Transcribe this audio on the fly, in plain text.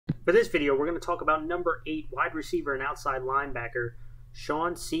For this video, we're going to talk about number 8 wide receiver and outside linebacker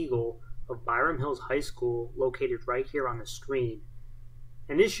Sean Siegel of Byram Hills High School, located right here on the screen.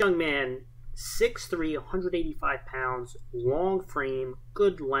 And this young man, 6'3", 185 pounds, long frame,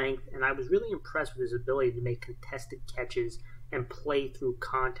 good length, and I was really impressed with his ability to make contested catches and play through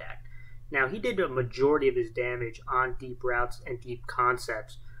contact. Now, he did a majority of his damage on deep routes and deep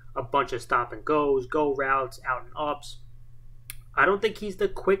concepts, a bunch of stop and goes, go routes, out and ups. I don't think he's the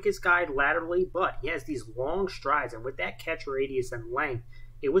quickest guy laterally, but he has these long strides, and with that catch radius and length,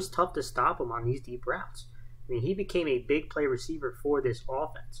 it was tough to stop him on these deep routes. I mean, he became a big play receiver for this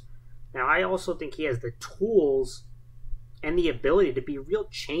offense. Now, I also think he has the tools and the ability to be a real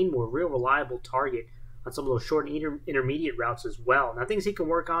chain mover, real reliable target on some of those short and intermediate routes as well. Now, things he can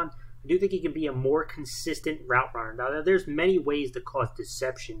work on, I do think he can be a more consistent route runner. Now, there's many ways to cause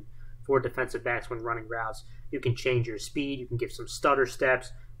deception for defensive backs when running routes. You can change your speed. You can give some stutter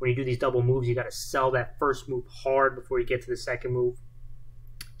steps. When you do these double moves, you got to sell that first move hard before you get to the second move.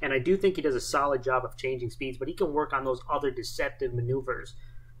 And I do think he does a solid job of changing speeds, but he can work on those other deceptive maneuvers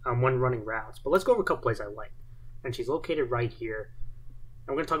when running routes. But let's go over a couple plays I like. And she's located right here.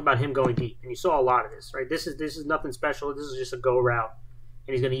 And we're going to talk about him going deep. And you saw a lot of this, right? This is nothing special. This is just a go route.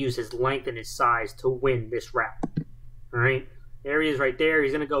 And he's going to use his length and his size to win this route. All right? There he is right there.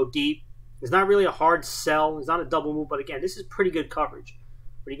 He's going to go deep. It's not really a hard sell. It's not a double move, but again, this is pretty good coverage.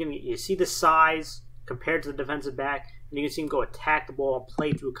 But you see the size compared to the defensive back, and you can see him go attack the ball and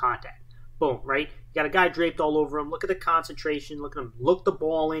play through contact. Boom, right? You got a guy draped all over him. Look at the concentration. Look at him look the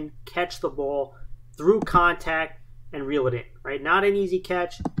ball in, catch the ball through contact, and reel it in, right? Not an easy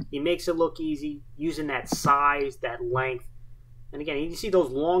catch. He makes it look easy using that size, that length. And again, you see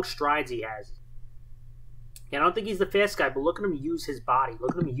those long strides he has. I don't think he's the fast guy, but look at him use his body.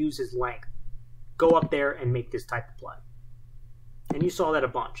 Look at him use his length. Go up there and make this type of play. And you saw that a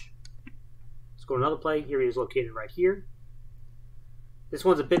bunch. Let's go to another play. Here he is located right here. This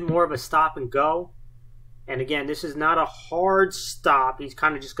one's a bit more of a stop and go. And again, this is not a hard stop. He's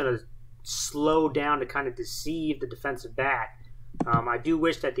kind of just going to slow down to kind of deceive the defensive back. I do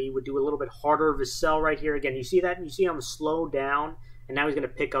wish that he would do a little bit harder of a sell right here. Again, you see that? You see him slow down, and now he's going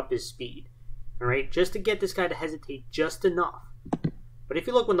to pick up his speed. All right, just to get this guy to hesitate just enough. But if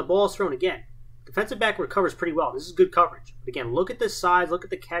you look when the ball is thrown again, defensive back recovers pretty well. This is good coverage. But again, look at the size, look at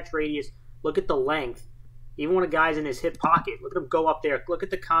the catch radius, look at the length. Even when a guy's in his hip pocket, look at him go up there. Look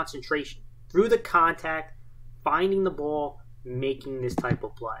at the concentration. Through the contact, finding the ball, making this type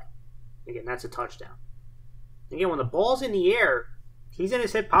of play. Again, that's a touchdown. Again, when the ball's in the air, he's in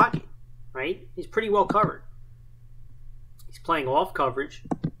his hip pocket, right? He's pretty well covered. He's playing off coverage.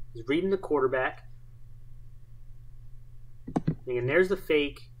 He's reading the quarterback. And there's the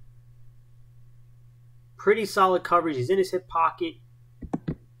fake. Pretty solid coverage. He's in his hip pocket.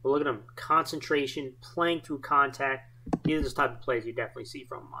 But look at him. Concentration, playing through contact. These are the type of plays you definitely see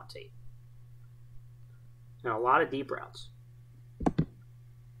from him on tape. Now, a lot of deep routes.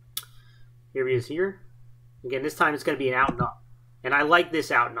 Here he is here. Again, this time it's going to be an out and up. And I like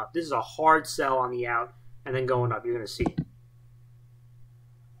this out and up. This is a hard sell on the out and then going up. You're going to see it.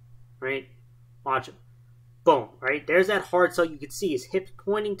 Right? Watch him. Boom. Right? There's that hard sell. You can see his hips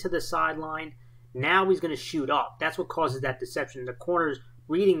pointing to the sideline. Now he's going to shoot up. That's what causes that deception. The corner's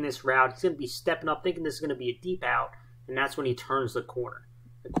reading this route. He's going to be stepping up, thinking this is going to be a deep out. And that's when he turns the corner.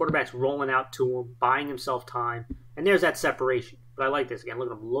 The quarterback's rolling out to him, buying himself time. And there's that separation. But I like this. Again, look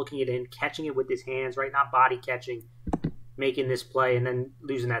at him looking it in, catching it with his hands, right? Not body catching, making this play, and then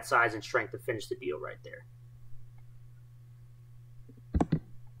losing that size and strength to finish the deal right there.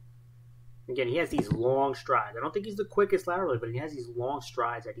 Again, he has these long strides. I don't think he's the quickest laterally, but he has these long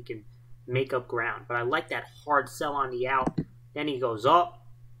strides that he can make up ground. But I like that hard sell on the out. Then he goes up.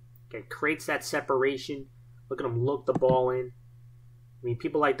 Okay, creates that separation. Look at him look the ball in. I mean,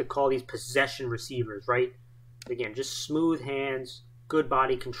 people like to call these possession receivers, right? Again, just smooth hands, good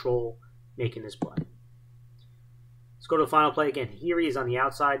body control, making this play. Let's go to the final play again. Here he is on the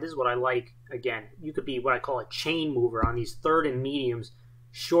outside. This is what I like. Again, you could be what I call a chain mover on these third and mediums,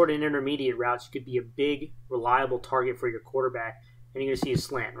 short and intermediate routes. You could be a big, reliable target for your quarterback. And you're going to see a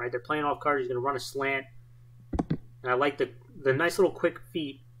slant, right? They're playing off coverage. He's going to run a slant. And I like the nice little quick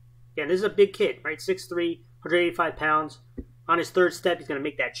feet. Again, this is a big kid, right? 6'3", 185 pounds. On his third step, he's going to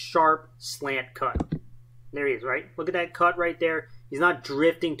make that sharp slant cut. There he is, right? Look at that cut right there. He's not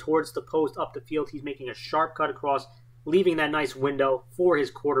drifting towards the post up the field. He's making a sharp cut across, leaving that nice window for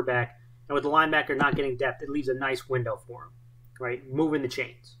his quarterback. And with the linebacker not getting depth, it leaves a nice window for him, right? Moving the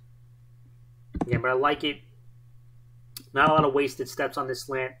chains. Yeah, but I like it. Not a lot of wasted steps on this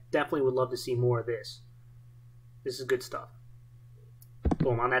slant. Definitely would love to see more of this. This is good stuff.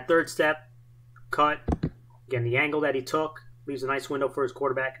 Boom, on that third step, cut. Again, the angle that he took leaves a nice window for his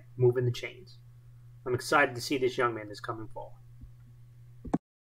quarterback, moving the chains. I'm excited to see this young man this coming fall.